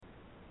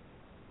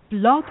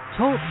Blog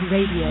Talk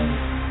Radio.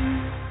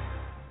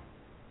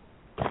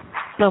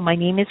 Hello, my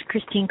name is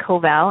Christine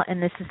Koval,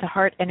 and this is the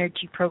Heart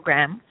Energy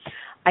Program.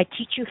 I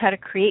teach you how to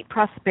create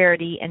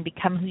prosperity and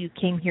become who you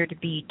came here to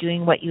be,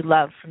 doing what you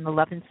love from the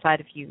love inside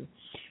of you,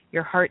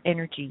 your heart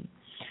energy.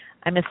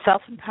 I'm a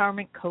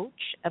self-empowerment coach,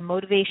 a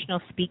motivational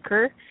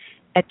speaker,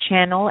 a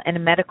channel, and a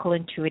medical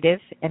intuitive,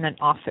 and an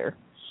author.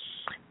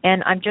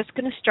 And I'm just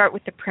going to start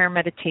with the prayer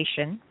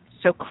meditation.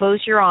 So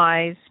close your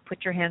eyes,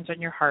 put your hands on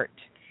your heart,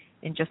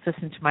 and just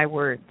listen to my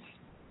words.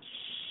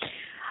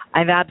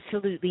 I've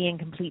absolutely and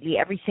completely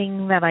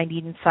everything that I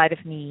need inside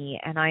of me,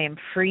 and I am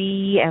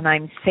free, and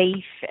I'm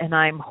safe, and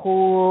I'm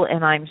whole,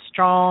 and I'm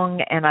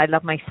strong, and I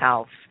love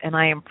myself, and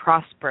I am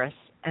prosperous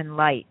and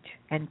light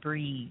and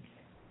breathe.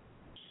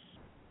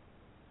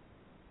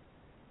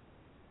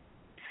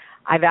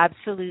 I've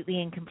absolutely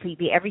and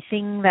completely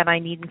everything that I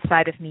need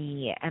inside of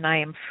me, and I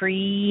am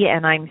free,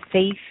 and I'm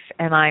safe,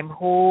 and I'm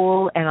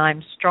whole, and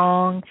I'm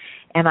strong,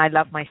 and I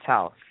love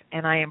myself,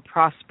 and I am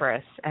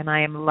prosperous, and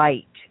I am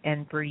light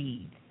and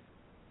breathe.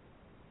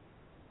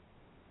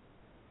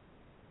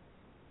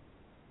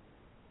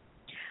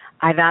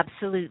 I've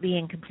absolutely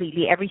and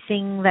completely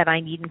everything that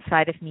I need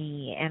inside of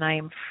me, and I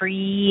am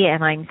free,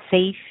 and I'm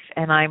safe,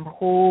 and I'm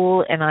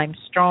whole, and I'm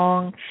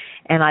strong,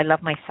 and I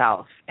love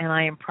myself, and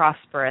I am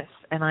prosperous,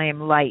 and I am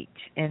light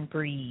and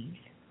breathe.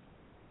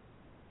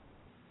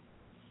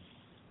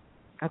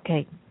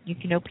 Okay, you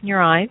can open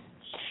your eyes.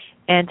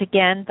 And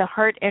again, the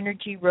Heart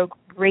Energy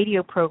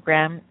radio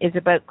program is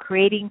about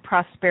creating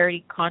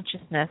prosperity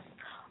consciousness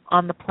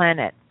on the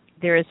planet.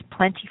 There is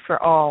plenty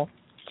for all.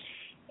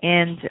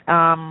 And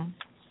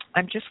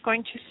I'm just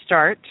going to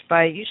start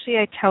by, usually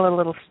I tell a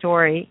little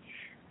story,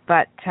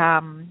 but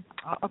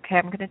okay,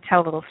 I'm going to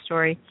tell a little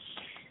story.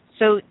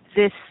 So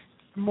this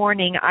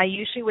morning, I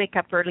usually wake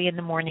up early in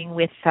the morning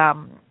with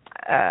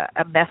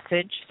a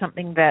message,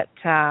 something that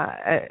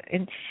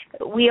and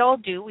we all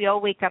do. We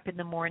all wake up in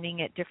the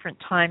morning at different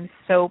times.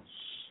 So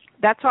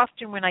that's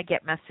often when I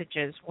get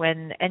messages,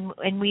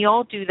 and we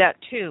all do that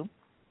too.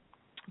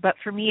 But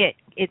for me,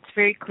 it's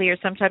very clear.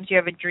 Sometimes you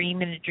have a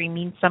dream, and a dream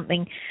means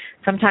something.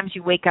 Sometimes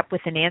you wake up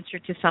with an answer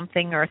to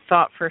something or a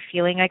thought for a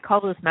feeling. I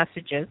call those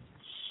messages.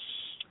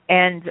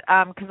 And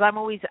because I'm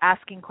always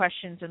asking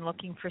questions and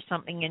looking for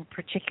something in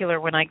particular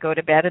when I go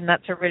to bed, and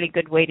that's a really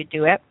good way to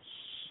do it.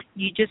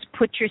 You just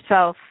put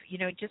yourself,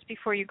 just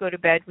before you go to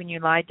bed, when you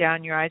lie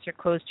down, your eyes are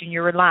closed and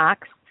you're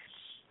relaxed,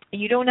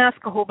 and you don't ask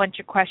a whole bunch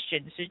of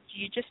questions.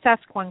 You just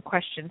ask one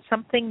question,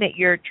 something that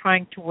you're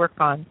trying to work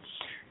on,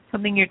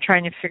 something you're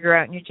trying to figure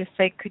out, and you just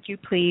say, could you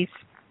please,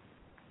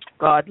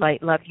 God,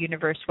 light, love,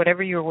 universe,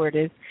 whatever your word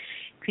is,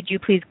 could you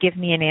please give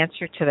me an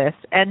answer to this?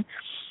 And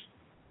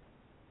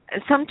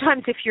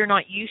sometimes if you're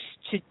not used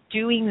to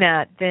doing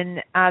that, then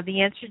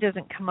the answer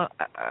doesn't come up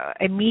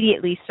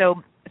immediately. So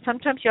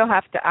sometimes you'll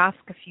have to ask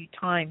a few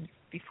times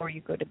before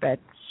you go to bed,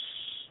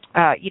 2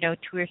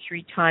 or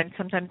 3 times.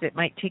 Sometimes it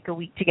might take a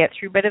week to get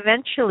through, but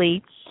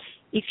eventually,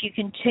 if you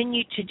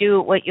continue to do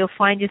it, what you'll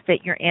find is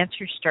that your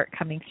answers start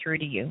coming through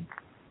to you.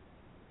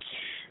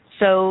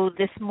 So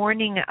this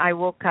morning I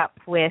woke up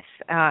with,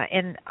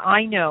 and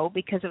I know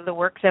because of the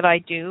work that I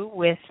do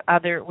with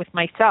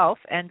myself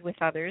and with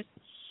others,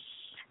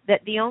 that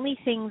the only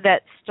thing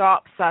that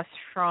stops us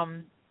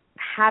from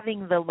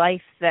having the life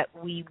that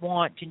we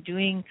want and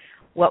doing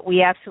what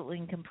we absolutely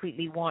and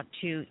completely want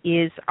to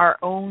is our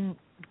own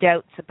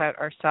doubts about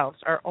ourselves,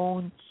 our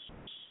own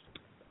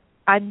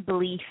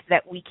unbelief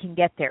that we can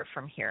get there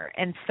from here.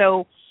 And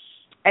so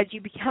as you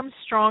become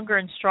stronger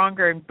and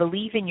stronger and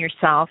believe in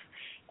yourself,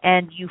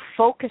 and you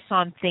focus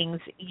on things,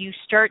 you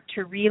start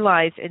to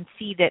realize and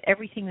see that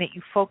everything that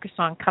you focus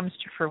on comes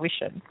to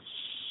fruition.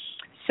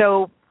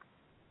 So,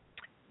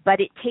 but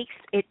it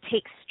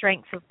takes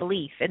strength of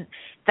belief, and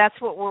that's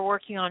what we're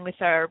working on with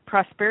our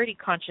prosperity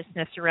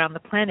consciousness around the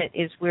planet.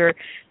 Is we're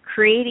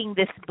creating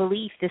this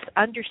belief, this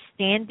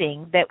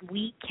understanding that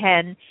we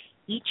can,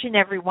 each and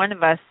every one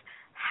of us,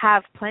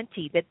 have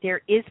plenty. That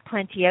there is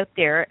plenty out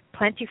there,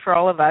 plenty for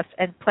all of us,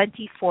 and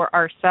plenty for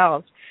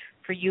ourselves.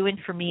 For you and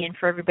for me and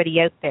for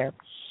everybody out there.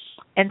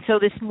 And so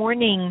this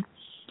morning,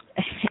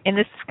 and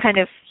this is kind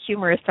of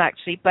humorous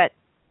actually, but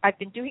I've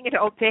been doing it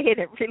all day and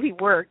it really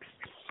works.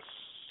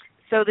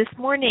 So this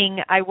morning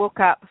I woke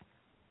up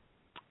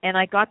and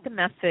I got the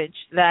message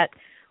that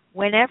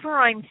whenever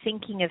I'm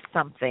thinking of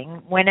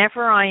something,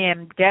 whenever I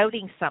am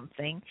doubting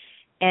something,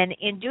 and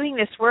in doing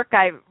this work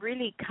I've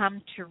really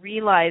come to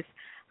realize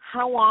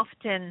how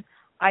often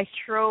I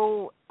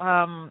throw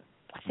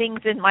things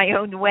in my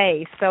own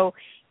way. So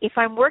if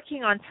I'm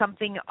working on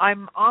something,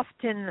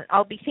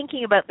 I'll be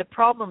thinking about the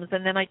problems,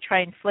 and then I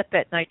try and flip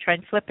it,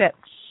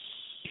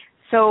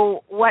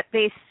 So what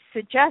they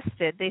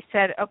suggested, they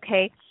said,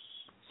 okay,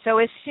 so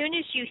as soon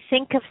as you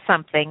think of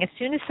something, as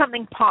soon as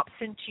something pops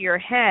into your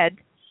head,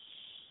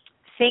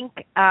 think,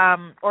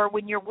 or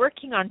when you're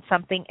working on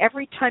something,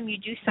 every time you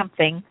do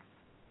something,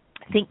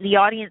 think the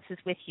audience is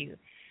with you.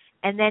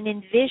 And then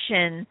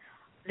envision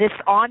this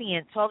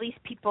audience, all these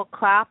people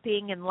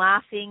clapping and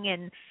laughing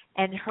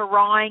and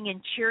hurrahing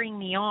and cheering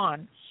me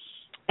on.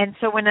 And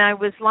so when I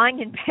was lying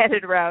in bed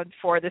at around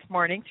 3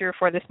 or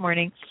 4 this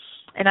morning,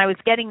 and I was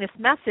getting this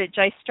message,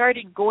 I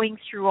started going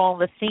through all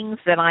the things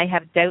that I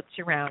have doubts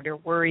around, or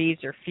worries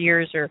or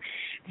fears or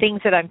things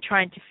that I'm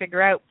trying to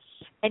figure out.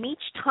 And each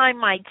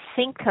time I'd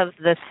think of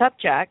the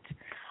subject,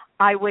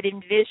 I would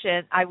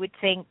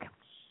think,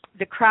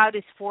 the crowd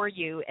is for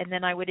you, and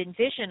then I would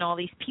envision all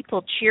these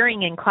people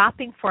cheering and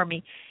clapping for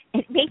me.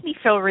 It made me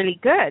feel really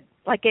good.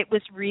 Like, it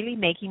was really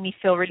making me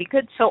feel really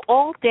good. So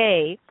all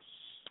day,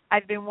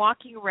 I've been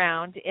walking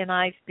around,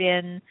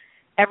 and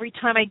every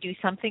time I do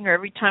something or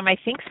every time I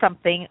think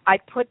something, I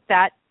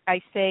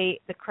say,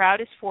 the crowd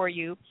is for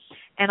you,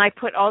 and I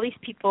put all these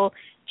people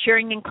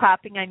cheering and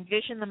clapping. I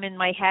envision them in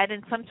my head,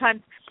 and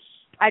sometimes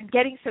I'm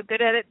getting so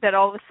good at it that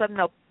all of a sudden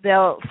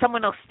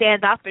someone will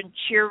stand up and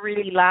cheer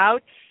really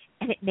loud,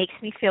 and it makes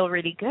me feel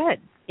really good.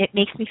 It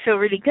makes me feel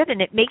really good,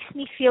 and it makes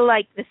me feel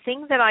like the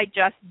thing that I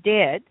just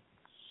did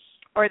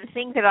or the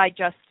thing that I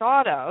just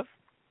thought of,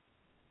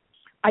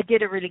 I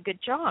did a really good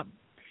job.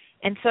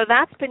 And so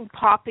that's been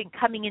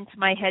coming into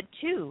my head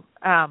too,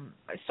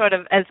 sort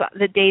of as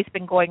the day's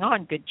been going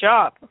on. Good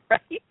job,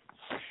 right?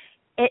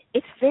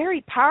 It's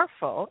very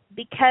powerful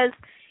because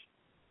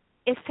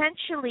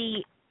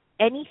essentially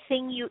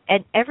anything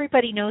and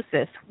everybody knows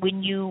this,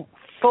 when you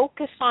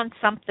focus on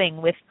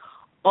something with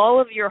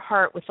all of your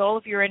heart, with all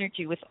of your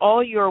energy, with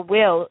all your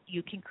will,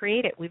 you can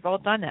create it. We've all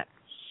done it.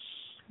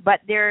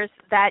 But there's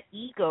that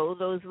ego,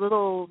 those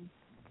little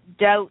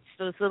doubts,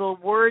 those little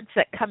words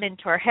that come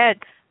into our head.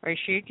 Are you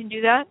sure you can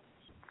do that?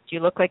 Do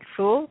you look like a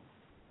fool?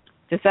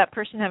 Does that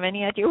person have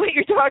any idea what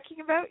you're talking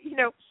about?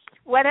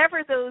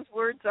 Whatever those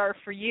words are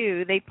for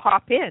you, they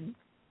pop in.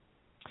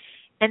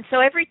 And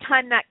so every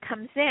time that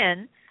comes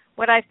in,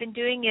 what I've been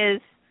doing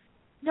is,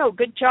 no,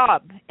 good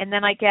job. And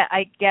then I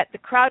get the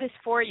crowd is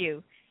for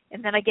you.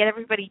 And then I get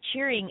everybody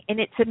cheering. And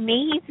it's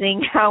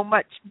amazing how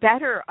much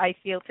better I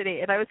feel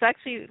today. And I was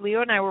actually,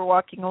 Leo and I were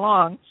walking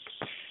along,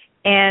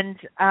 and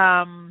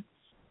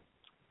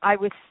I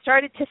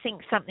started to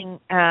think something.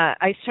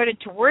 I started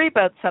to worry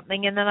about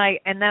something, and then I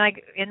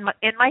in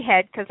my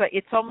head, because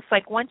it's almost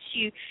like once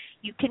you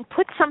can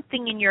put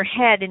something in your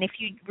head, and if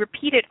you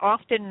repeat it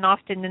often and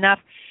often enough,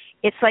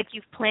 it's like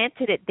you've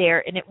planted it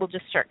there, and it will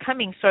just start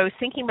coming. So I was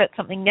thinking about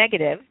something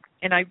negative,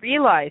 and I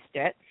realized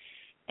it,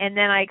 and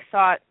then I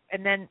thought,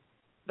 and then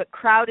the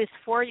crowd is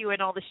for you,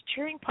 and all this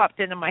cheering popped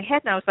into my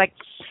head, and I was like,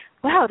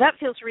 wow, that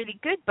feels really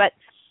good, but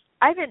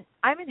I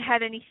haven't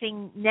had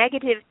anything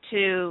negative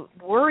to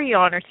worry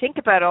on or think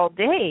about all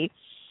day,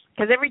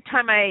 because every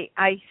time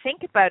I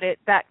think about it,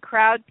 that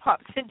crowd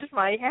pops into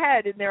my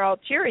head and they're all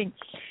cheering.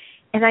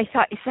 And I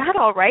thought, is that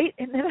all right?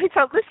 And then I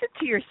thought, listen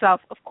to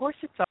yourself. Of course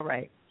it's all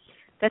right.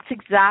 That's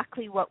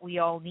exactly what we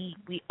all need.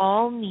 We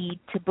all need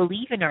to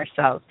believe in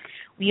ourselves.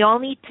 We all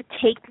need to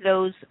take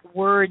those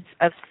words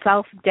of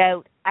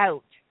self-doubt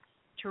out,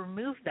 to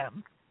remove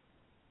them,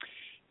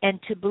 and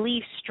to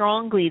believe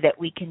strongly that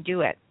we can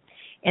do it.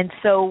 And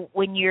so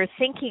when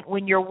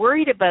you're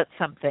worried about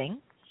something,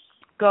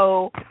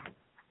 go,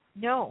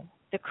 no,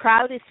 the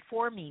crowd is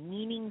for me,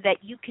 meaning that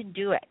you can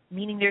do it,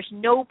 meaning there's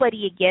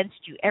nobody against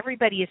you.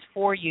 Everybody is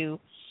for you.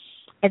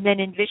 And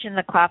then envision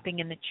the clapping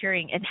and the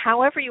cheering. And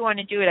however you want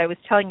to do it, I was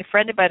telling a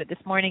friend about it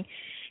this morning,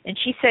 and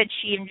she said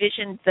she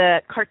envisioned the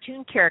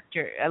cartoon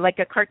character, like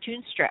a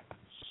cartoon strip,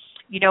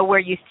 where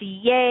you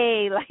see,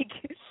 yay, like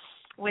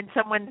when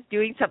someone's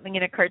doing something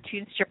in a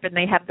cartoon strip and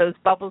they have those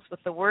bubbles with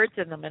the words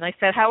in them. And I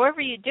said, however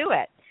you do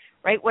it,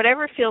 right,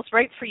 whatever feels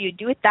right for you,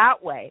 do it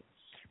that way.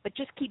 But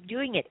just keep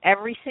doing it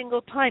every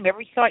single time,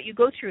 every thought you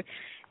go through.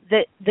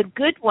 The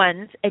good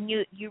ones, and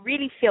you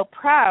really feel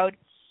proud.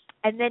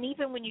 And then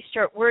even when you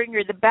start worrying,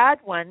 or the bad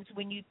ones,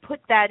 when you put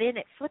that in,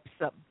 it flips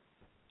them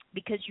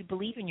because you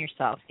believe in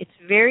yourself. It's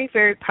very,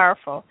 very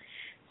powerful.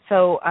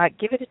 So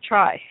give it a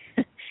try.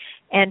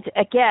 And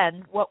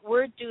again, what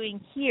we're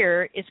doing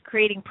here is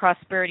creating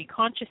prosperity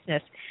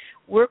consciousness.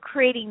 We're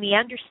creating the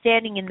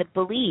understanding and the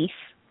belief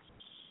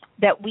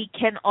that we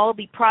can all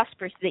be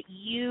prosperous, that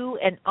you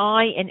and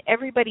I and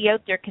everybody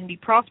out there can be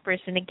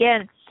prosperous. And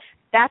again,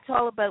 that's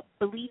all about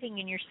believing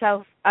in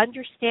yourself,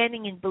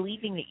 understanding and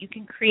believing that you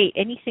can create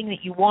anything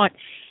that you want.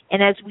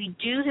 And as we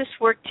do this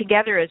work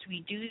together, as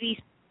we do these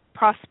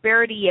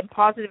prosperity and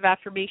positive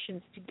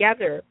affirmations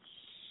together,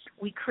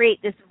 we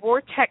create this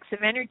vortex of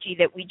energy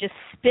that we just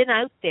spin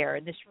out there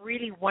in this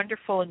really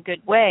wonderful and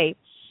good way.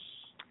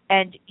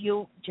 And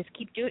you'll just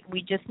keep doing it.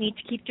 We just need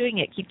to keep doing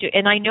it.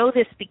 And I know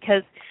this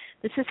because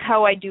this is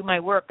how I do my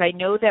work. I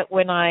know that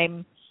when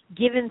I'm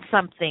given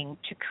something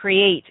to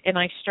create and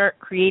I start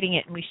creating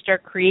it and we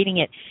start creating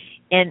it,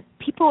 and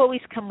people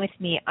always come with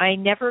me. I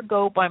never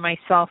go by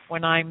myself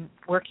when I'm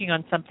working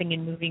on something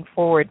and moving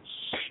forward,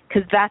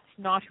 because that's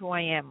not who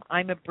I am.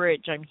 I'm a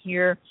bridge. I'm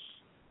here,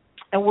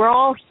 and we're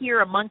all here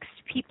amongst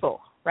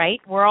people, right?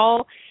 We're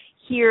all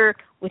here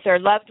with our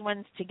loved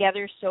ones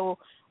together. So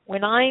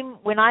when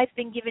I've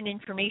been given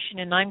information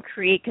and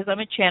because I'm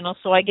a channel,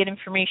 so I get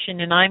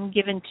information and I'm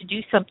given to do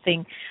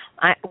something,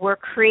 we're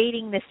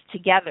creating this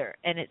together,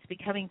 and it's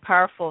becoming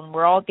powerful, and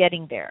we're all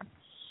getting there.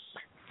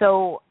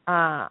 So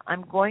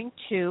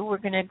we're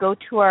going to go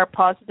to our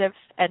positive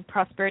and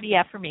prosperity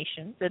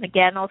affirmations. And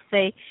again, I'll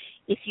say,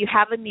 if you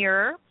have a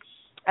mirror,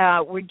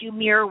 we do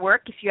mirror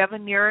work. If you have a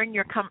mirror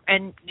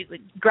and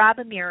grab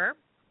a mirror.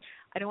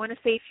 I don't want to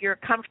say if you're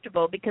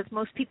comfortable, because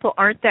most people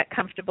aren't that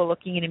comfortable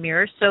looking in a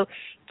mirror. So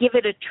give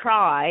it a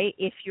try.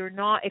 If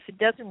it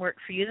doesn't work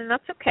for you, then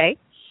that's okay.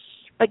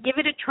 But give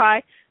it a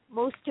try.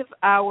 Most of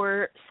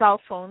our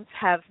cell phones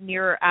have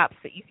mirror apps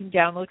that you can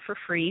download for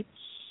free.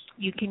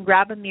 You can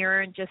grab a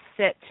mirror and just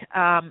sit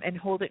and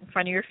hold it in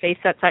front of your face.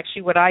 That's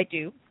actually what I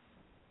do.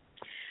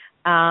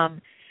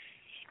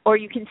 Or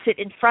you can sit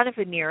in front of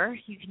a mirror.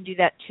 You can do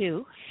that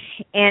too.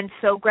 And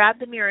so grab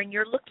the mirror, and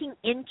you're looking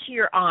into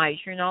your eyes.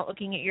 You're not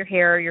looking at your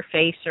hair or your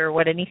face or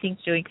what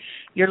anything's doing.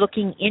 You're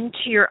looking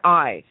into your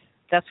eyes.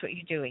 That's what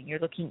you're doing. You're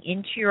looking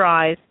into your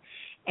eyes,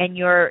 and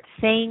you're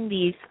saying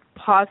these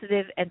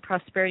positive and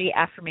prosperity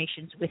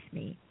affirmations with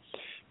me.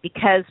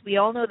 Because we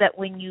all know that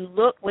when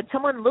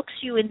someone looks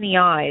you in the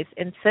eyes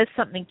and says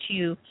something to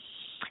you,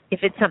 if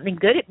it's something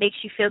good, it makes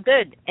you feel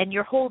good, and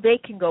your whole day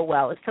can go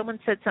well. If someone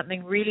said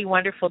something really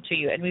wonderful to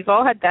you, and we've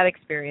all had that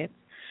experience,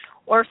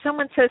 or if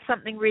someone says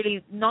something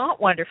really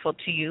not wonderful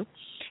to you,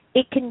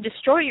 it can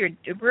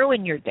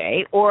ruin your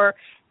day, or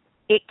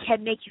it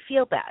can make you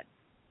feel bad.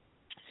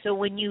 So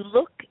when you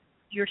look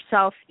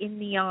yourself in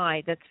the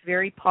eye, that's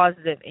very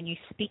positive, and you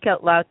speak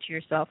out loud to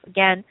yourself,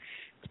 again,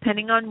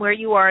 depending on where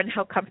you are and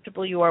how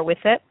comfortable you are with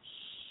it,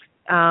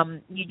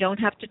 you don't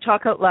have to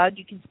talk out loud.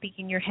 You can speak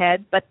in your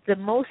head. But the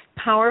most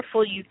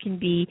powerful you can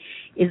be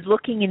is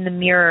looking in the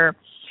mirror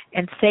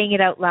and saying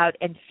it out loud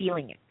and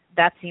feeling it.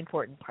 That's the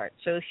important part.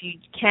 So if you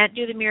can't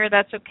do the mirror,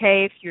 that's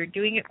okay. If you're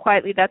doing it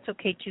quietly, that's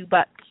okay too.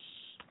 But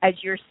as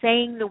you're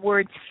saying the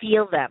words,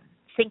 feel them.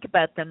 Think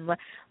about them.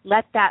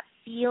 Let that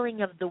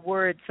feeling of the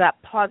words,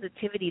 that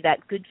positivity,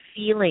 that good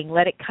feeling,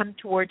 let it come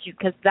towards you,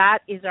 because that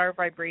is our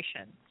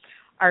vibration.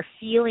 Our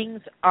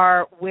feelings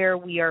are where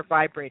we are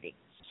vibrating.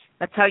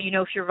 That's how you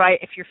know if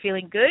you're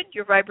feeling good,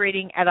 you're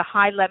vibrating at a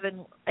high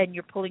level and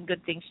you're pulling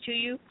good things to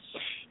you.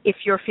 If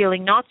you're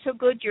feeling not so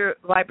good, you're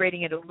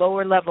vibrating at a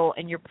lower level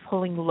and you're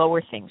pulling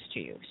lower things to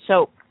you.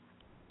 So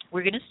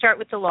we're going to start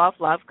with the law of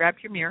love. Grab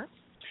your mirror.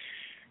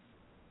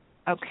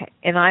 Okay.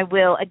 And I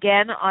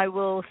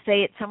will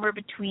say it somewhere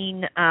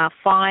between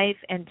 5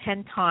 and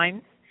 10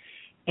 times,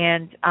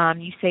 and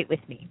you say it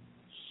with me.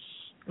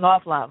 Law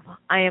of love.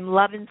 I am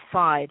love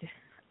inside.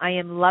 I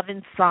am love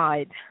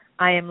inside.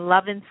 I am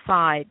love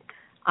inside.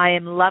 I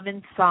am love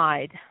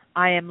inside.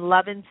 I am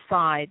love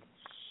inside.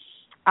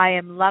 I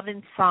am love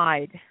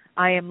inside.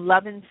 I am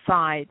love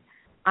inside.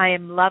 I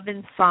am love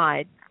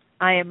inside.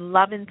 I am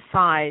love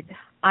inside.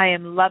 I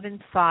am love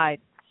inside.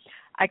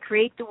 I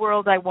create the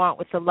world I want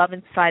with the love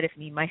inside of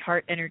me, my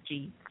heart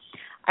energy.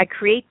 I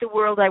create the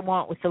world I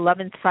want with the love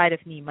inside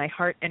of me, my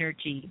heart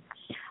energy.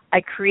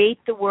 I create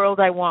the world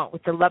I want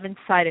with the love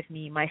inside of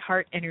me, my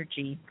heart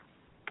energy.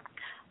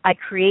 I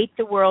create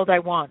the world I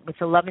want with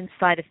the love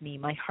inside of me,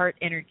 my heart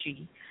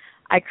energy.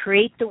 I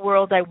create the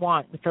world I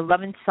want with the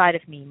love inside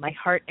of me, my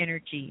heart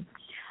energy.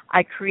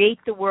 I create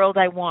the world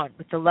I want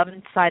with the love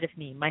inside of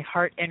me, my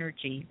heart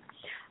energy.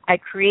 I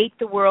create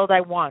the world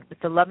I want with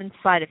the love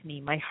inside of me,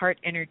 my heart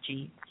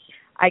energy.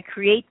 I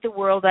create the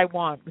world I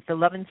want with the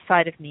love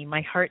inside of me,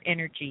 my heart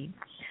energy.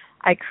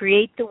 I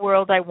create the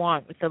world I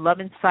want with the love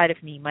inside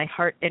of me, my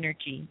heart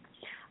energy.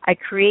 I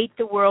create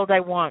the world I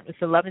want with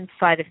the love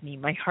inside of me,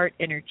 my heart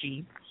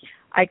energy.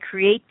 I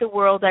create the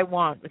world I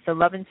want with the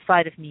love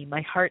inside of me,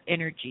 my heart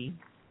energy.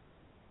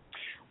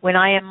 When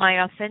I am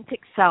my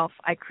authentic self,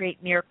 I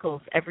create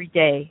miracles every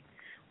day.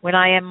 When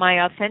I am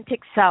my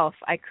authentic self,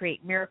 I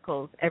create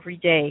miracles every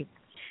day.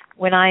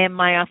 When I am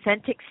my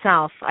authentic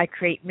self, I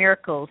create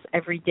miracles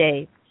every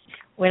day.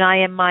 When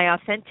I am my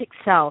authentic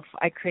self,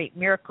 I create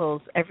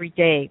miracles every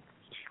day.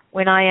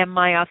 When I am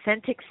my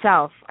authentic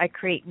self, I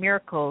create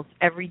miracles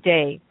every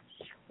day.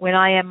 When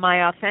I am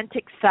my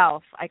authentic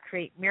self, I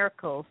create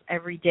miracles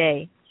every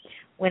day.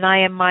 When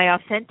I am my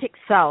authentic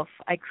self,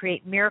 I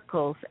create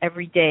miracles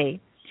every day.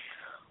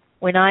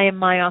 When I am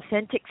my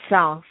authentic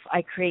self,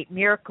 I create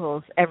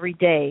miracles every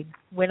day.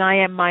 When I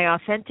am my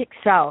authentic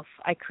self,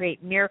 I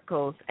create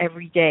miracles every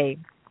day.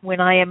 When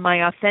I am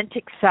my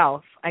authentic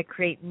self, I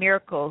create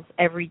miracles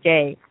every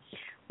day.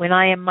 When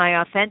I am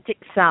my authentic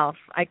self,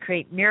 I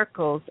create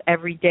miracles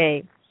every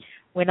day.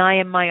 When I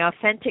am my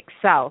authentic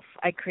self,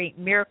 I create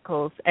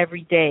miracles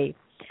every day.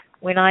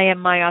 When I am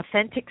my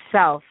authentic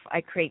self,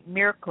 I create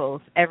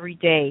miracles every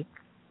day.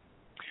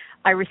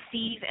 I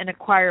receive and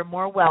acquire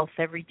more wealth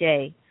every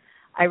day.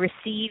 I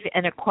receive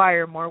and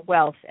acquire more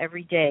wealth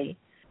every day.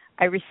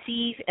 I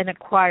receive and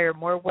acquire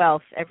more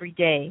wealth every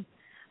day.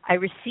 I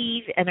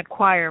receive and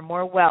acquire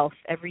more wealth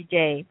every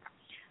day.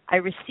 I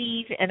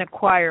receive and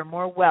acquire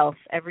more wealth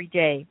every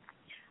day.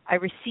 I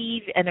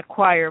receive and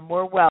acquire more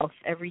wealth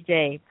every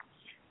day.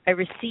 I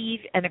receive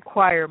and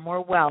acquire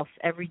more wealth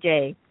every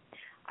day.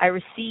 I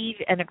receive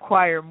and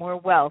acquire more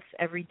wealth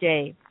every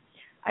day.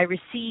 I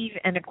receive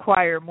and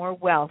acquire more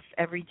wealth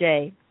every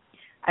day.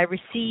 I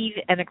receive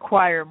and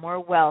acquire more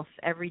wealth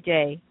every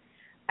day.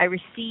 I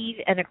receive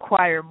and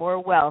acquire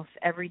more wealth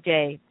every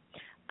day.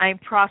 I am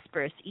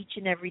prosperous each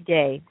and every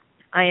day.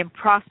 I am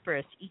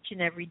prosperous each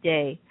and every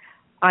day.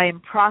 I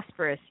am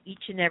prosperous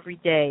each and every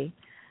day.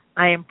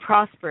 I am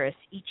prosperous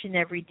each and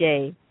every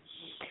day.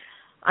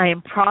 I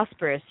am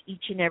prosperous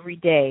each and every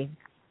day.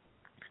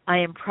 I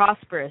am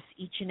prosperous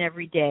each and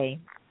every day.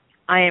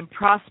 I am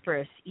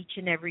prosperous each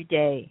and every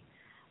day.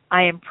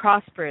 I am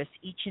prosperous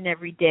each and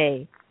every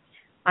day.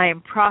 I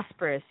am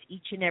prosperous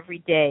each and every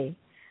day.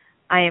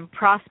 I am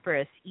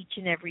prosperous each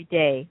and every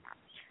day.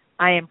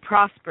 I am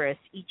prosperous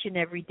each and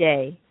every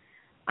day.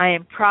 I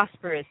am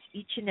prosperous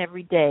each and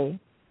every day.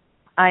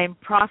 I am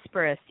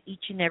prosperous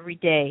each and every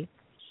day.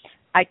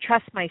 I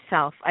trust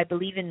myself. I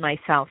believe in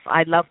myself.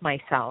 I love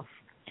myself.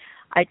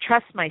 I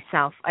trust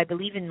myself. I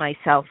believe in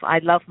myself. I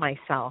love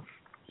myself.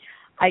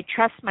 I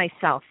trust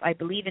myself. I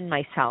believe in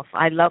myself.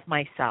 I love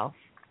myself.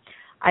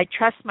 I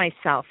trust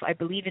myself. I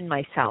believe in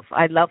myself.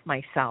 I love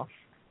myself.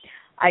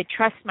 I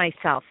trust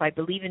myself. I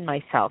believe in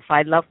myself.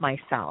 I love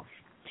myself.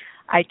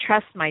 I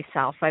trust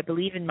myself. I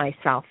believe in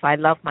myself. I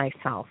love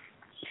myself.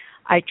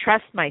 I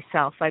trust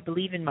myself. I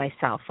believe in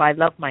myself. I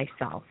love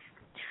myself.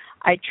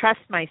 I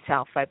trust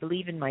myself. I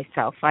believe in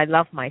myself. I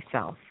love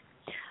myself.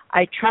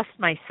 I trust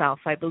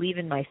myself. I believe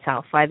in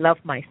myself. I love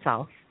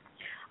myself.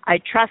 I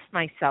trust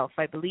myself.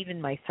 I believe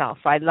in myself.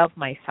 I love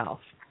myself.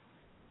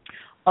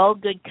 All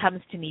good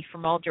comes to me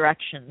from all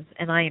directions,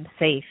 and I am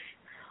safe.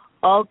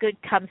 All good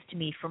comes to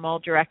me from all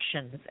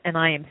directions, and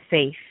I am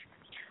safe.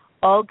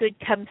 All good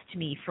comes to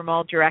me from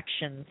all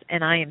directions,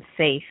 and I am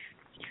safe.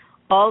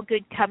 All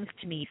good comes to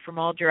me from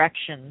all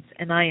directions,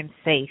 and I am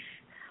safe.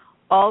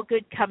 All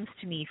good comes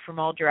to me from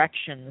all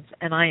directions,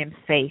 and I am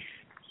safe.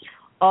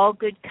 All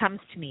good comes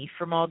to me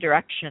from all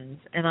directions,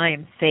 and I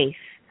am safe.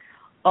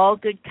 All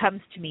good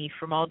comes to me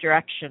from all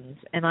directions,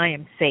 and I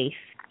am safe.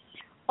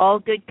 All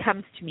good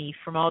comes to me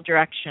from all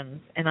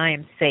directions, and I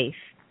am safe.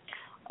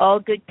 All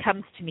good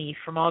comes to me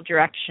from all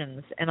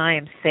directions, and I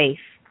am safe.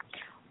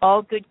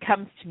 All good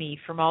comes to me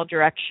from all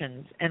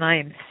directions, and I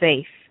am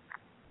safe.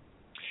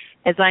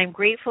 As I am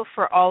grateful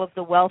for all of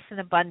the wealth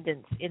and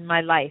abundance in my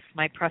life,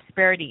 my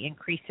prosperity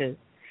increases.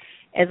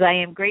 As I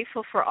am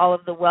grateful for all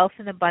of the wealth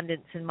and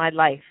abundance in my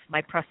life,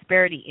 my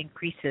prosperity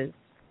increases.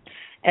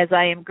 As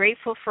I am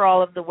grateful for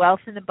all of the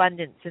wealth and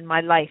abundance in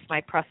my life,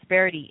 my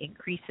prosperity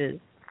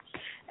increases.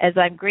 As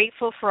I'm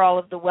grateful for all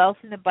of the wealth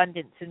and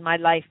abundance in my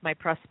life, my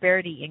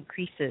prosperity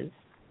increases.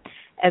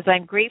 As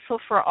I'm grateful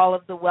for all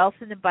of the wealth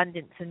and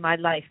abundance in my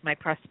life, my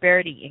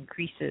prosperity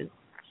increases.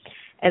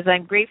 As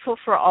I'm grateful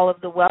for all of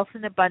the wealth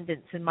and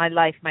abundance in my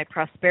life, my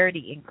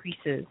prosperity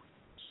increases.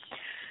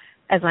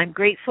 As I'm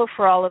grateful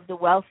for all of the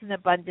wealth and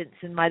abundance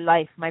in my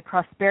life, my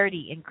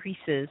prosperity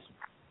increases.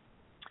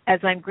 As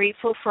I'm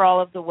grateful for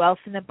all of the wealth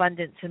and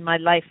abundance in my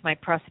life, my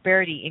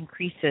prosperity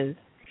increases.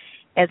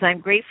 As I'm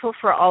grateful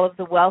for all of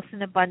the wealth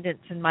and abundance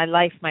in my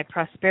life, my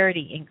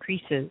prosperity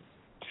increases.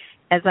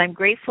 As I'm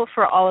grateful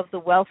for all of the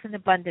wealth and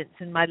abundance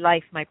in my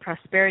life, my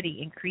prosperity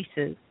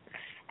increases.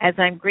 As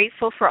I'm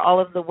grateful for all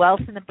of the wealth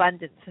and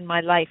abundance in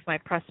my life, my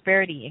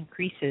prosperity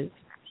increases.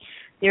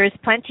 There is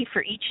plenty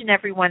for each and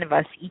every one of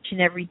us each and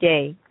every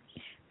day.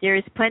 There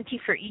is plenty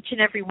for each and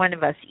every one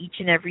of us each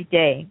and every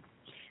day.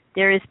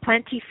 There is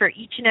plenty for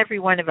each and every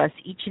one of us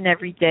each and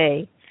every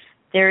day.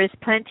 There is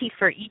plenty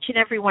for each and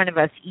every one of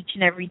us each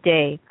and every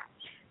day.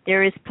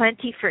 There is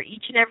plenty for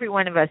each and every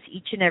one of us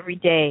each and every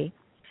day.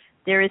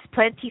 There is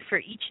plenty for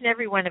each and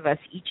every one of us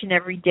each and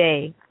every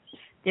day.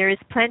 There is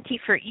plenty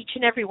for each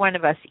and every one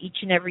of us each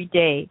and every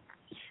day.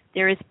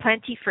 There is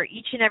plenty for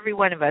each and every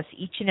one of us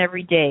each and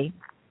every day.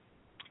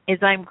 As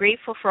I'm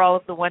grateful for all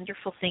of the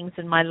wonderful things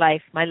in my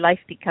life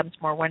becomes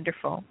more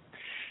wonderful.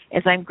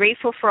 As I'm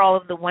grateful for all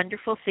of the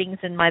wonderful things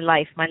in my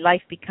life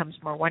becomes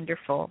more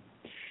wonderful.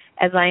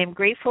 As I am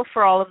grateful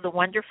for all of the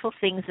wonderful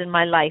things in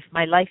my life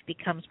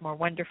becomes more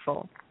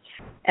wonderful.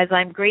 As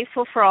I'm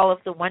grateful for all of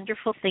the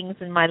wonderful things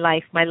in my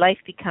life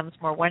becomes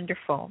more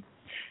wonderful.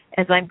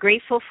 As I'm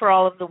grateful for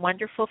all of the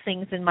wonderful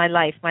things in my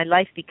life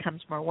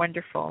becomes more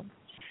wonderful.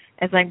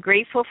 As I'm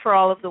grateful for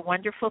all of the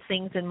wonderful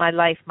things in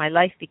my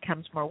life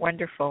becomes more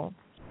wonderful.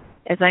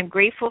 As I'm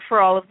grateful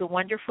for all of the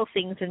wonderful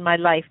things in my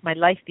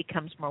life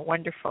becomes more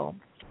wonderful.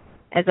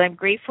 As I'm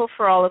grateful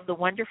for all of the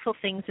wonderful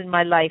things in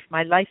my life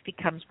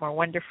becomes more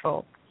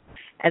wonderful.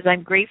 As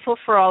I'm grateful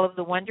for all of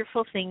the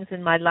wonderful things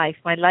in my life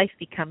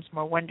becomes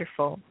more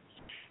wonderful.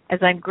 As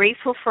I'm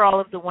grateful for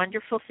all of the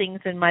wonderful things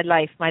in my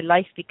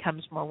life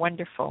becomes more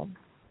wonderful.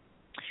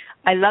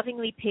 I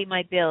lovingly pay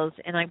my bills,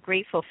 and I'm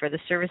grateful for the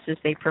services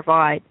they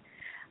provide.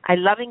 I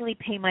lovingly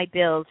pay my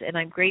bills, and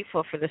I'm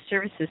grateful for the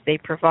services they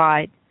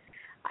provide.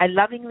 I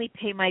lovingly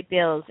pay my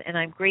bills, and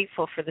I'm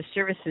grateful for the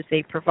services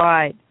they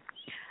provide.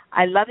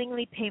 I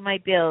lovingly pay my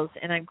bills,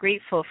 and I'm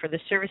grateful for the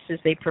services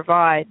they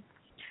provide.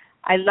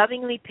 I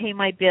lovingly pay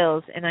my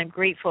bills, and I'm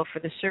grateful for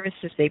the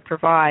services they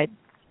provide.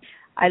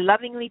 I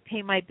lovingly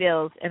pay my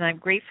bills, and I'm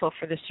grateful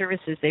for the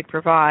services they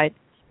provide.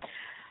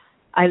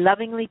 I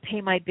lovingly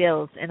pay my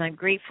bills, and I'm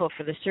grateful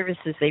for the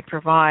services they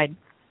provide.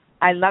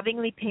 I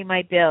lovingly pay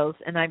my bills,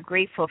 and I'm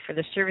grateful for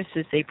the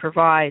services they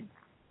provide.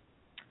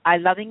 I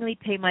lovingly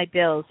pay my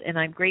bills, and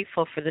I'm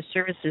grateful for the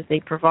services they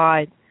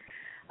provide.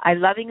 I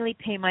lovingly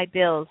pay my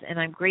bills, and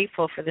I'm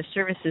grateful for the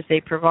services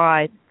they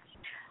provide.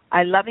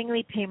 I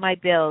lovingly pay my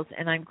bills,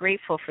 and I'm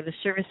grateful for the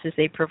services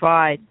they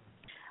provide.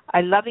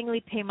 I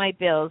lovingly pay my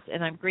bills,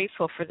 and I'm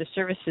grateful for the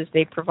services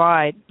they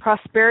provide.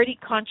 Prosperity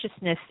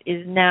consciousness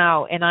is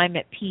now, and I'm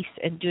at peace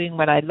and doing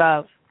what I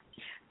love.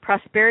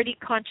 Prosperity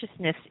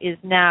consciousness is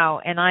now,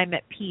 and I'm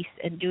at peace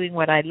and doing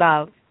what I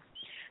love.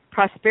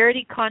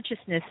 Prosperity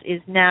consciousness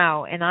is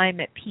now, and I'm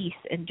at peace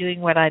and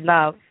doing what I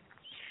love.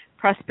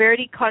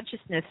 Prosperity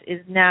consciousness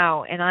is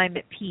now, and I'm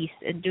at peace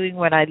and doing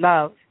what I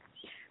love.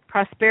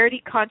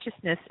 Prosperity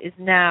consciousness is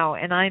now,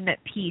 and I'm at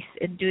peace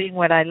and doing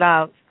what I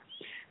love.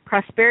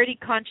 Prosperity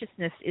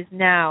consciousness is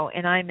now,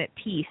 and I'm at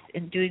peace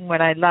and doing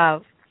what I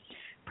love.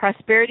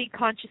 Prosperity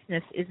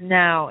consciousness is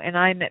now, and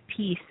I'm at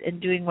peace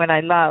and doing what I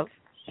love.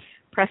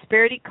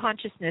 Prosperity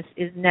consciousness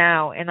is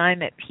now, and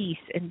I'm at peace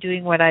and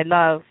doing what I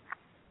love.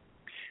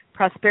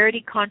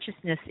 Prosperity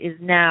consciousness is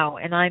now,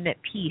 and I'm at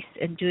peace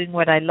and doing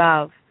what I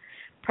love.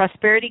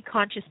 Prosperity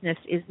consciousness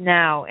is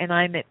now, and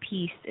I'm at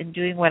peace and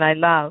doing what I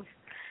love.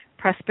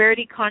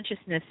 Prosperity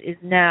consciousness is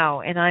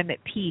now, and I'm at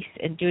peace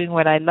and doing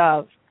what I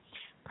love.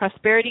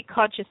 Prosperity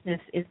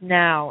consciousness is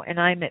now, and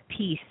I'm at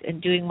peace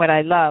and doing what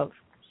I love.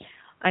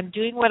 I'm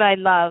doing what I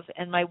love,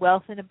 and my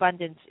wealth and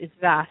abundance is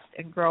vast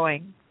and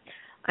growing.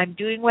 I'm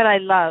doing what I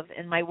love,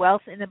 and my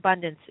wealth and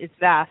abundance is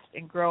vast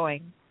and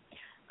growing.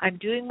 I'm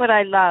doing what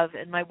I love,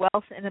 and my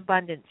wealth and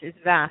abundance is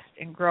vast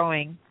and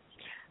growing.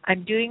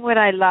 I'm doing what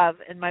I love,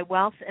 and my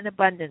wealth and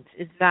abundance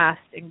is vast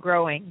and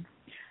growing.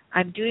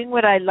 I'm doing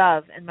what I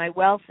love, and my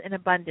wealth and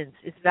abundance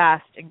is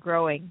vast and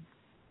growing.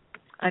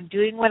 I'm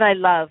doing what I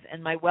love,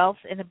 and my wealth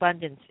and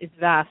abundance is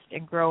vast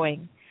and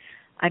growing.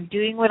 I'm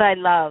doing what I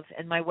love,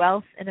 and my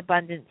wealth and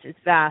abundance is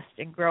vast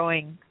and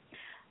growing.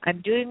 I'm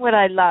doing what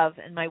I love,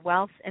 and my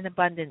wealth and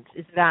abundance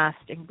is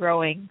vast and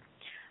growing.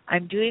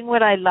 I'm doing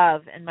what I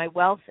love, and my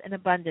wealth and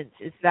abundance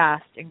is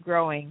vast and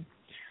growing.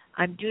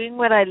 I'm doing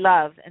what I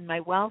love, and my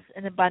wealth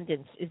and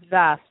abundance is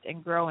vast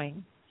and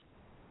growing.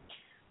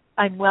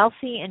 I'm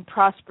wealthy and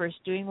prosperous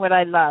doing what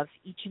I love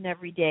each and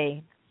every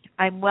day.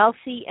 I'm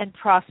wealthy and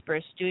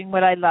prosperous doing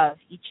what I love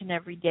each and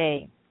every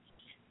day.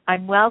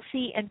 I'm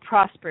wealthy and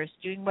prosperous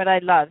doing what I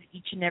love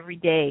each and every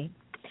day.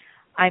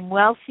 I'm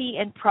wealthy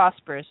and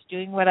prosperous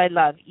doing what I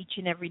love each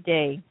and every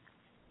day.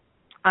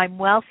 I'm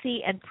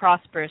wealthy and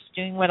prosperous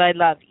doing what I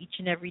love each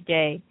and every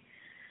day.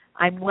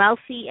 I'm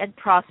wealthy and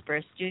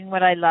prosperous doing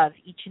what I love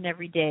each and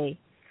every day.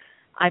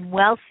 I'm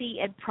wealthy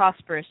and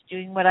prosperous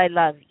doing what I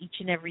love each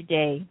and every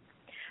day.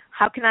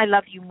 How can I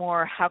love you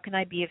more? How can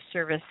I be of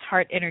service?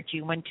 Heart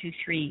energy 1, 2,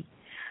 3.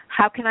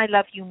 How can I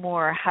love you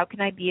more? How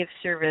can I be of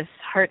service?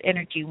 Heart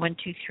energy 1,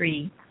 2,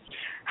 3.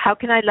 How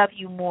can I love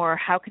you more?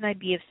 How can I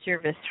be of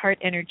service? Heart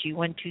energy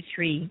 1, 2,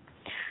 3.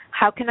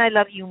 How can I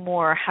love you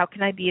more? How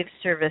can I be of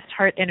service?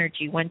 Heart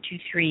energy 1, 2,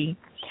 3.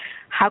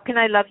 How can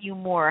I love you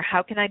more?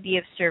 How can I be of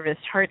service?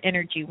 Heart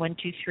energy 1,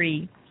 2,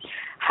 3.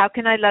 How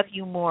can I love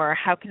you more?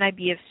 How can I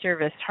be of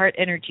service? Heart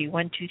energy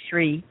 1, 2,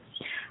 3.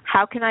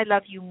 How can I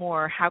love you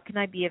more? How can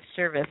I be of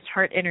service?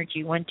 Heart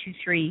energy 1, 2,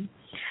 3.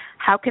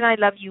 How can I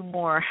love you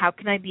more? How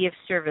can I be of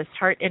service?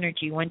 Heart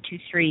energy 1, 2,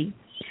 3.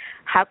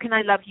 How can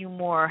I love you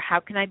more? How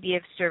can I be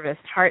of service?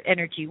 Heart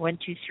energy 1,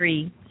 2,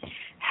 3.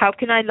 How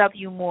can I love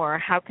you more?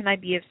 How can I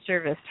be of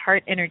service?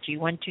 Heart energy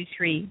 1, 2,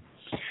 3.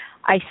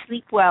 I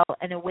sleep well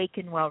and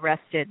awaken well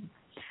rested.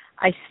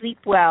 I sleep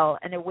well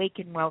and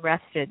awaken well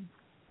rested.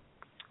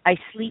 I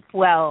sleep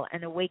well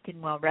and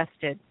awaken well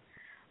rested.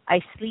 I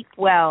sleep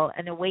well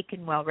and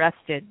awaken well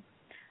rested.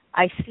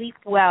 I sleep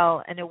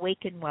well and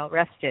awaken well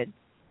rested.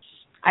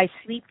 I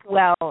sleep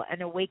well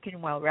and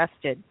awaken well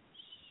rested.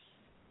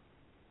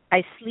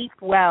 I sleep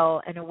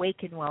well and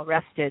awaken well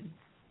rested.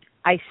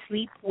 I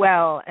sleep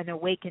well and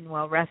awaken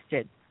well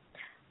rested.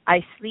 I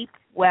sleep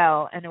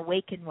well and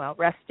awaken well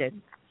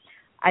rested.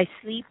 I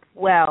sleep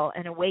well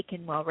and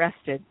awaken well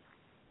rested.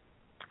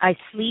 I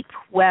sleep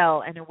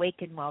well and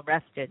awaken well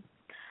rested.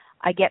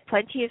 I get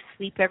plenty of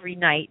sleep every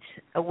night,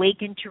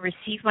 awaken to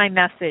receive my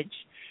message,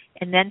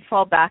 and then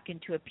fall back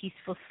into a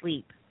peaceful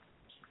sleep.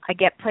 I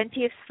get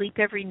plenty of sleep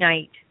every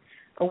night,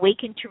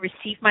 awaken to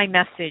receive my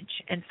message,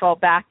 and fall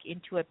back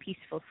into a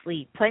peaceful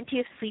sleep. Plenty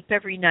of sleep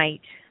every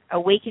night,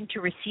 awaken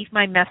to receive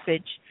my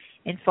message,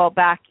 and fall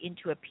back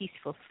into a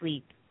peaceful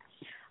sleep.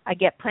 I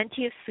get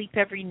plenty of sleep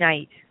every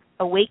night,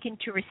 awaken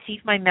to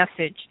receive my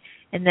message,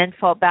 and then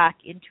fall back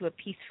into a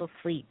peaceful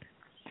sleep.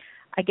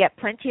 I get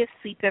plenty of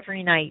sleep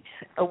every night,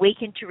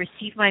 awaken to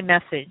receive my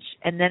message,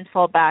 and then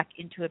fall back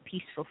into a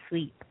peaceful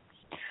sleep.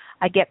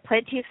 I get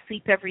plenty of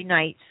sleep every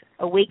night,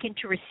 awaken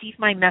to receive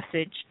my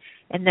message,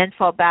 and then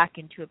fall back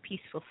into a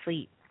peaceful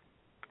sleep.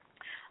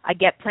 I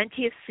get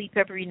plenty of sleep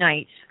every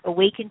night,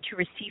 awaken to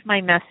receive my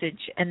message,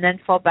 and then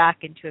fall back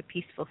into a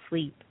peaceful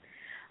sleep.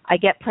 I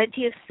get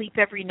plenty of sleep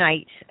every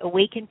night,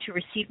 awaken to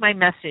receive my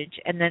message,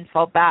 and then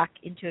fall back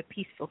into a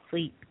peaceful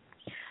sleep.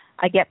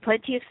 I get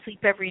plenty of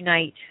sleep every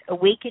night,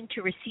 awaken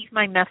to receive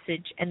my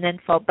message, and then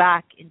fall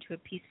back into a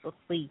peaceful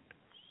sleep.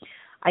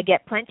 I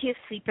get plenty of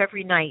sleep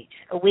every night,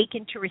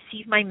 awaken to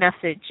receive my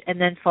message, and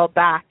then fall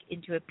back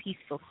into a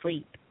peaceful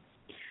sleep.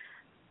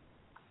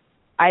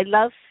 I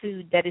love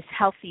food that is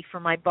healthy for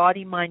my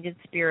body, mind, and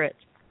spirit.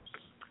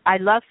 I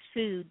love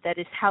food that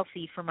is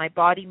healthy for my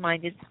body,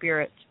 mind, and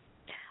spirit.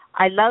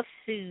 I love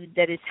food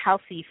that is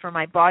healthy for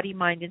my body,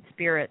 mind, and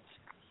spirit.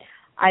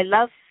 I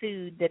love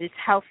food that is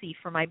healthy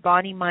for my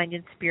body, mind,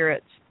 and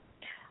spirit.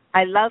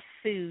 I love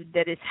food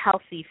that is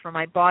healthy for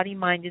my body,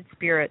 mind, and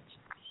spirit.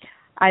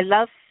 I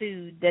love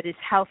food that is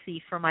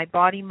healthy for my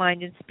body,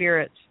 mind, and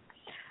spirit.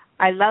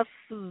 I love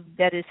food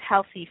that is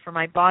healthy for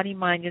my body,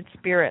 mind, and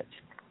spirit.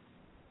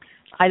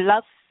 I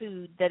love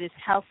food that is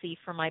healthy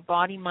for my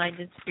body, mind,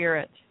 and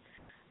spirit.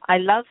 I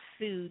love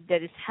food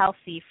that is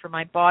healthy for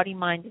my body,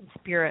 mind, and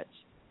spirit.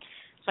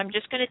 So I'm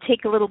just going to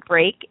take a little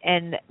break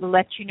and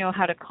let you know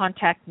how to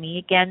contact me.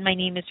 Again, my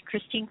name is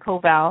Christine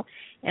Koval,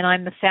 and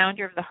I'm the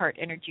founder of the Heart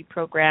Energy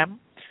Program.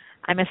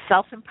 I'm a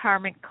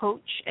self-empowerment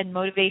coach and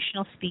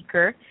motivational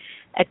speaker,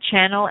 a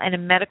channel and a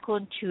medical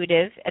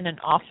intuitive, and an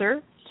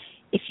author.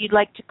 If you'd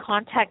like to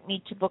contact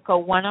me to book a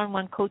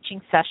one-on-one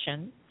coaching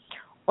session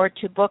or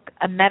to book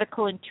a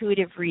medical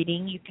intuitive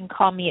reading, you can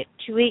call me at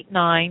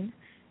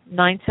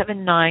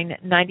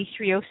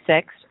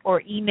 289-979-9306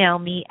 or email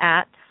me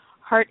at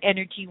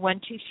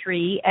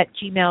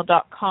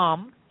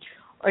heartenergy123@gmail.com,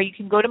 or you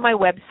can go to my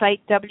website,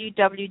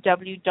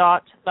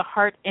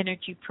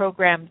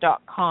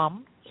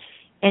 www.theheartenergyprogram.com.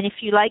 And if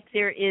you like,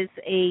 there is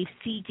a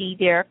CD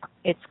there.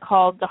 It's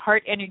called The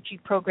Heart Energy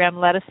Program,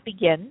 Let Us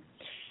Begin.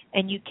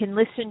 And you can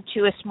listen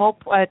to a small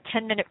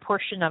 10-minute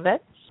portion of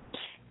it.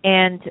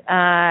 And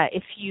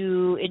if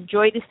you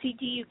enjoy the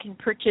CD, you can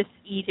purchase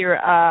either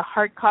a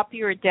hard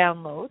copy or a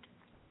download.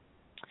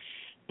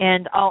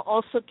 And I'll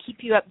also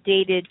keep you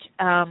updated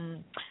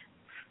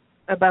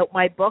about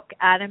my book,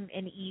 Adam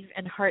and Eve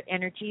and Heart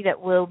Energy,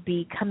 that will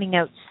be coming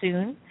out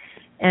soon.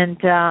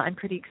 And I'm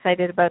pretty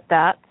excited about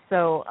that.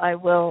 So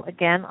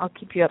I'll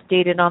keep you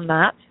updated on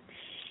that.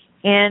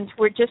 And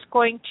we're just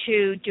going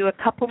to do a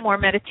couple more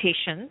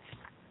meditations,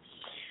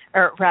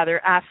 or rather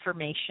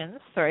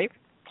affirmations,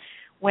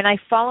 When I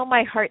follow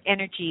my heart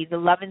energy, the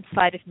love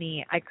inside of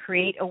me, I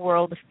create a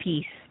world of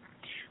peace.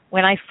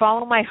 When I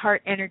follow my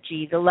heart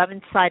energy, the love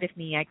inside of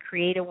me, I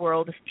create a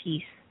world of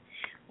peace.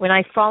 When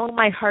I follow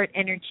my heart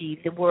energy,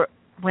 I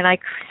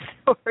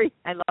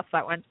lost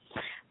that one.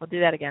 We'll do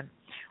that again.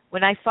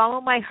 When I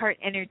follow my heart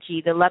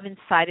energy, the love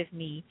inside of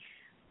me,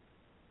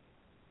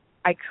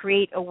 I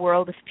create a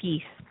world of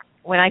peace.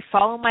 When I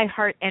follow my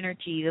heart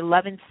energy, the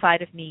love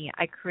inside of me,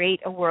 I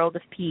create a world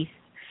of peace.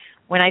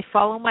 When I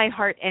follow my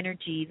heart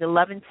energy, the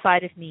love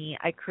inside of me,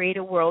 I create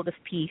a world of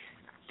peace.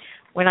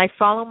 When I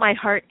follow my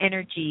heart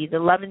energy, the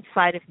love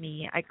inside of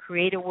me, I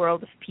create a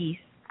world of peace.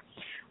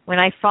 When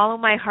I follow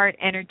my heart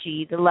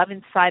energy, the love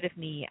inside of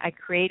me, I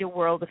create a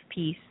world of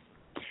peace.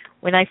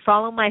 When I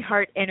follow my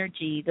heart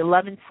energy, the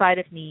love inside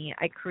of me,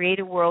 I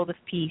create a world of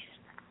peace.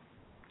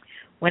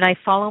 When I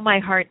follow my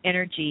heart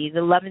energy,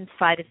 the love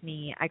inside of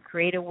me, I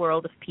create a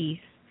world of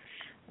peace.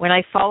 When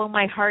I follow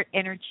my heart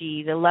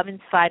energy, the love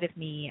inside of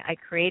me, I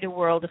create a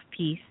world of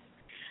peace.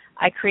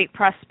 I create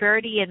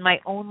prosperity in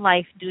my own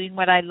life doing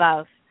what I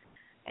love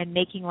and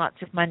making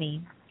lots of money.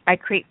 I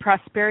create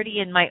prosperity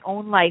in my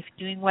own life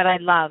doing what I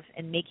love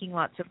and making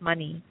lots of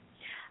money.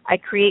 I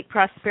create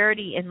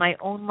prosperity in my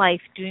own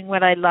life doing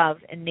what I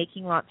love and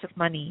making lots of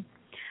money.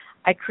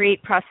 I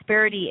create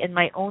prosperity in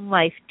my own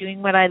life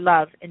doing what I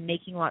love and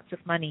making lots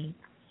of money.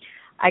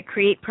 I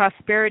create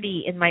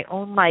prosperity in my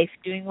own life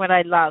doing what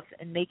I love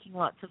and making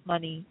lots of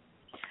money.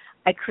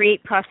 I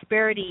create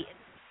prosperity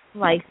in my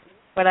own life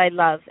doing what I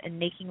love and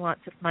making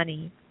lots of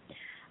money.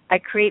 I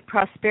create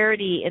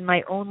prosperity in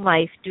my own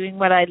life doing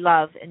what I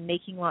love and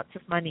making lots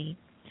of money.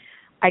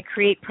 I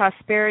create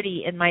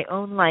prosperity in my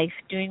own life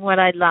doing what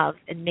I love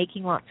and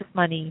making lots of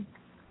money.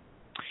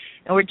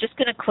 And we're just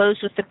going to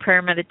close with the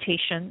prayer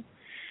meditation.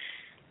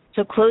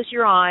 So close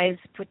your eyes,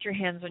 put your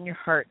hands on your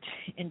heart,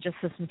 and just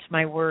listen to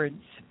my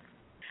words.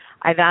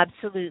 I've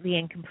absolutely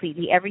and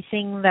completely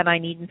everything that I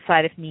need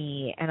inside of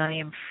me, and I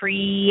am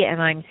free,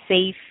 and I'm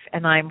safe,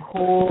 and I'm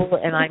whole,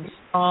 and I'm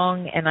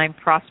strong, and I'm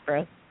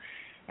prosperous,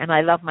 and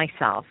I love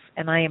myself,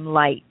 and I am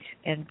light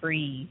and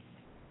breathe.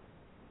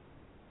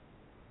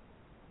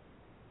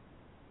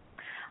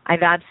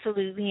 I've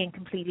absolutely and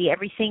completely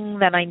everything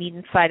that I need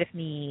inside of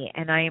me,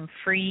 and I am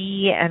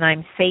free, and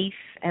I'm safe,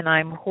 and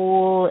I'm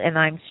whole, and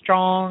I'm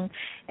strong,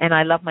 and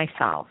I love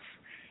myself,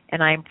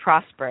 and I am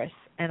prosperous,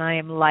 and I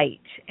am light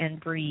and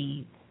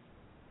breathe.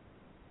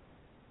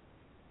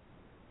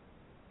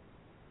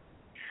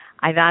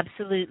 I've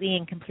absolutely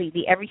and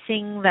completely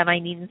everything that I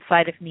need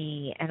inside of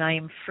me, and I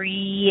am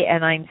free,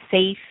 and I'm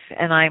safe,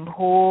 and I'm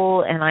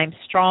whole, and I'm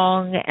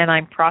strong, and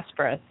I'm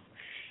prosperous,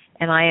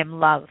 and I am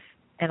love,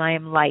 and I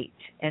am light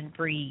and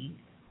breathe.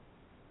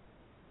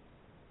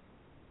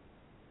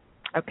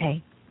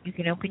 Okay, you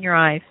can open your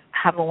eyes.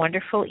 Have a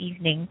wonderful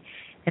evening,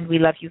 and we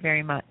love you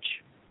very much.